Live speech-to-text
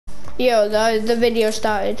Yo, the video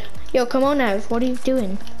started. Yo, come on, Ev. What are you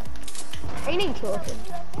doing? Ain't talking.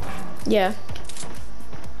 Yeah.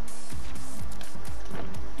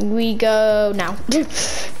 We go now.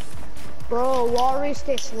 Bro, what is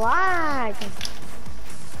this lag?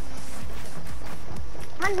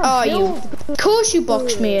 Oh, you. Of course you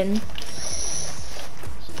boxed me in.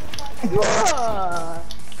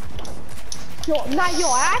 Yo,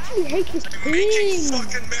 I actually hate this team. Making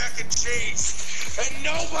fucking mac and cheese, and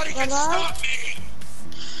nobody can stop me.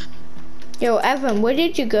 Yo, Evan, where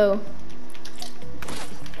did you go?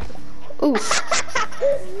 Oof.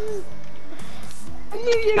 I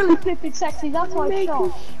knew you were flipping sexy, that's why I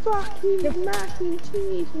shot. Fucking mac and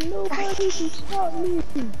cheese, and nobody can stop me.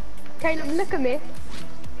 Caleb, look at me.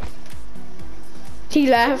 He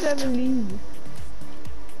left.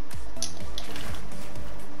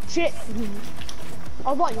 Shit.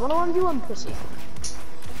 Oh, what? You wanna 1v1, pussy?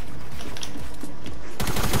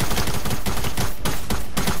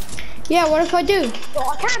 Yeah, what if I do? Oh,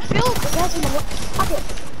 I can't build because of my tablet.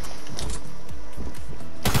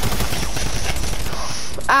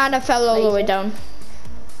 And I fell all the way down.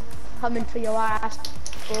 Coming for your ass.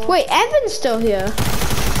 Oh. Wait, Evan's still here.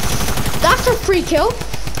 That's a free kill.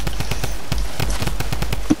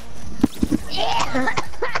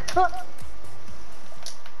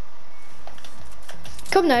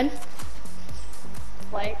 Come then.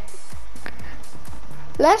 Wait.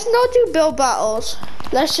 Let's not do build battles.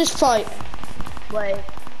 Let's just fight. Wait. I'm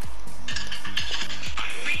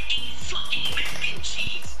making fucking mac and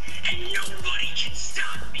cheese, and nobody can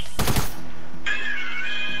stop me.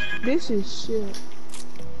 This is shit.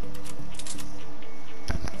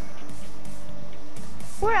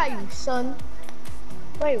 Where are you, son?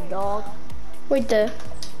 Where you, dog? Wait there.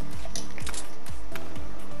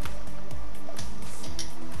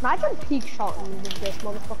 Imagine peak shotting with this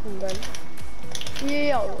motherfucking gun.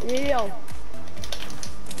 Yo.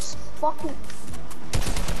 It's fucking.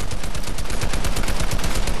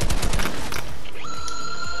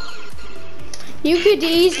 You could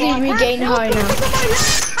easily regain high now.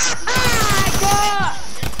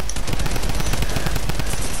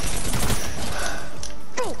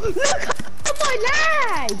 Look at my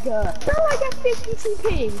lag! Now I get 52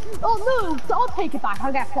 ping. Oh no, I'll take it back.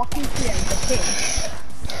 I'll get fucking 300 ping.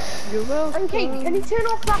 You will. And Katie, can you turn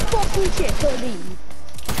off that fucking shit for me?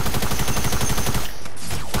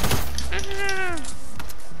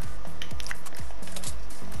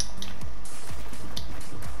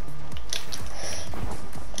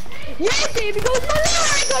 Yes, baby, goes my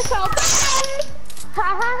lag! I fell down! Ha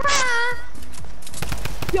ha ha!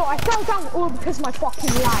 Yo, I fell down all because of my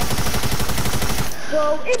fucking lag.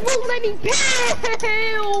 Bro, it won't let me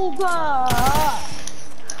build!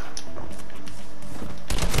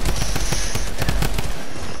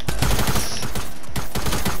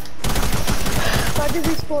 Why did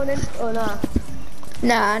we spawn in? Oh, nah.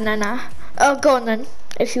 Nah. Oh, go on then,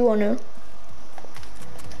 if you want to.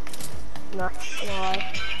 Nah,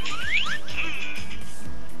 why?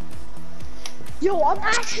 Yo, I've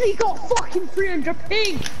actually got fucking 300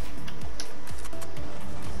 ping!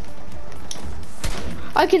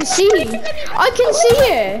 I can see. I can see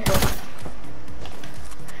it.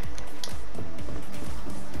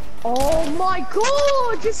 Oh my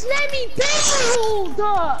god, just let me build!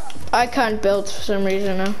 I can't build for some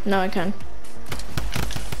reason now. No, I can.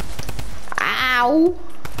 Ow!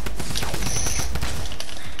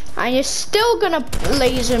 And you're still gonna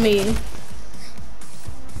laser me.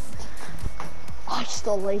 I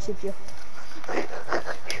still lasered you.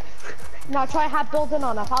 Now try hard building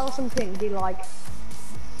on a 1,000 ping, be like,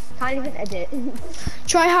 can't even edit.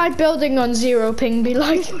 Try hard building on 0 ping, be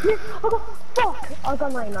like. Oh, fuck, I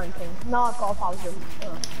got 99 ping. Now I've got 1,000.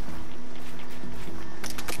 Oh.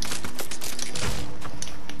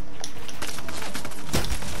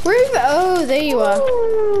 Where is it? Oh, there you are.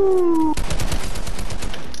 Ooh.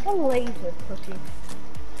 A laser pussy.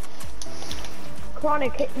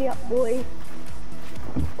 Chronic, hit me up, boy.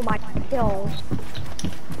 For my kills.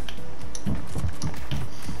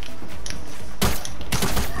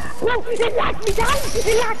 No, it lagged me down!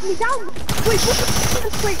 It lagged me down!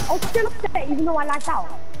 Wait, I'll still up there even though I lagged out.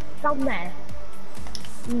 Down there.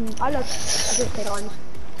 I love this thing on.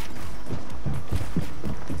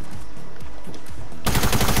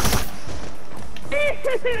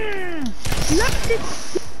 Look at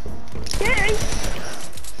this game!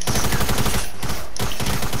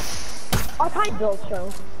 I can't build,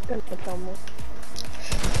 so gonna kill me.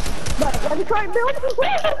 But let me try and build.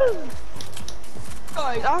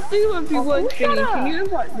 Guys, after you went through one thing, can you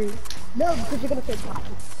invite me? No, because you're gonna say that.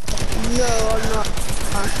 No, I'm not.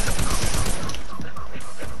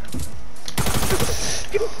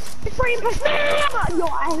 free and press no! Yo,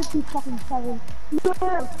 I hate you fucking seven. No,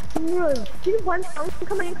 no. Do one sound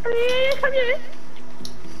come in. Come here.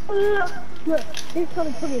 Look, this is gonna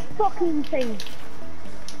be fucking insane.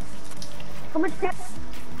 How much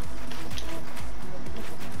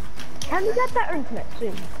can we get better internet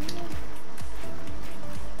soon?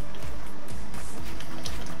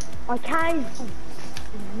 I can't.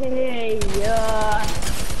 Hey,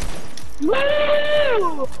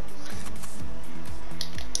 woo!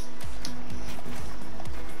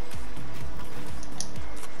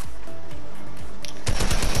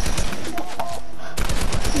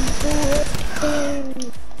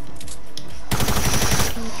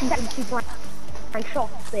 My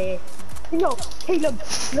shots there. You know, Caleb,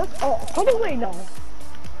 look, oh, come away now.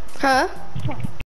 Huh?